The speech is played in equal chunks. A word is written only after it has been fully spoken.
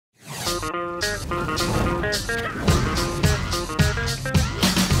Chuck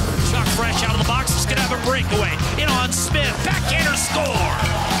fresh out of the box, is gonna have a breakaway. In on Smith, backhander score!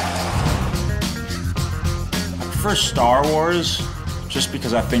 I prefer Star Wars just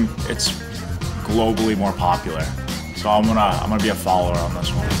because I think it's globally more popular. So I'm gonna be a follower on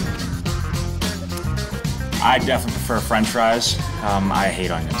this one. I definitely prefer French fries. I hate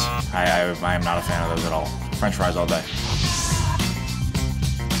onions. I am not a fan of those at all. French fries all day.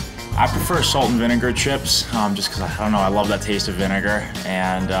 I prefer salt and vinegar chips, just because I don't know, I love that taste of vinegar.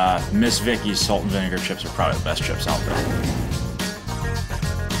 And Miss Vicky's salt and vinegar chips are probably the best chips out there.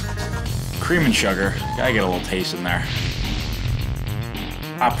 Cream and sugar, gotta get a little taste in there.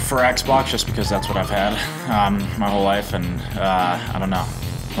 I prefer Xbox just because that's what I've had my whole life, and I don't know.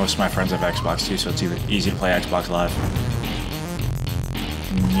 Most of my friends have Xbox too, so it's easy to play Xbox Live.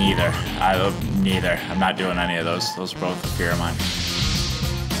 Neither. Neither. I'm not doing any of those. Those are both a fear of mine.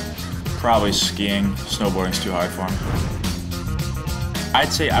 Probably skiing. Snowboarding's too hard for me.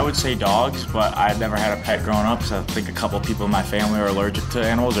 I would say dogs, but I'd never had a pet growing up because I think a couple of people in my family are allergic to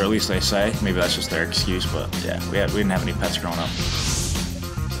animals, or at least they say. Maybe that's just their excuse, but yeah, we didn't have any pets growing up.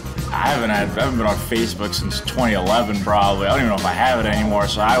 I haven't been on Facebook since 2011 probably. I don't even know if I have it anymore.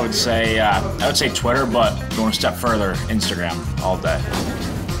 So I would say Twitter, but going a step further, Instagram all day.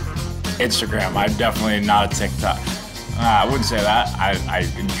 Instagram. I'm definitely not a TikTok. I wouldn't say that. I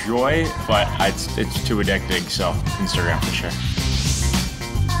enjoy, but it's too addicting. So Instagram for sure.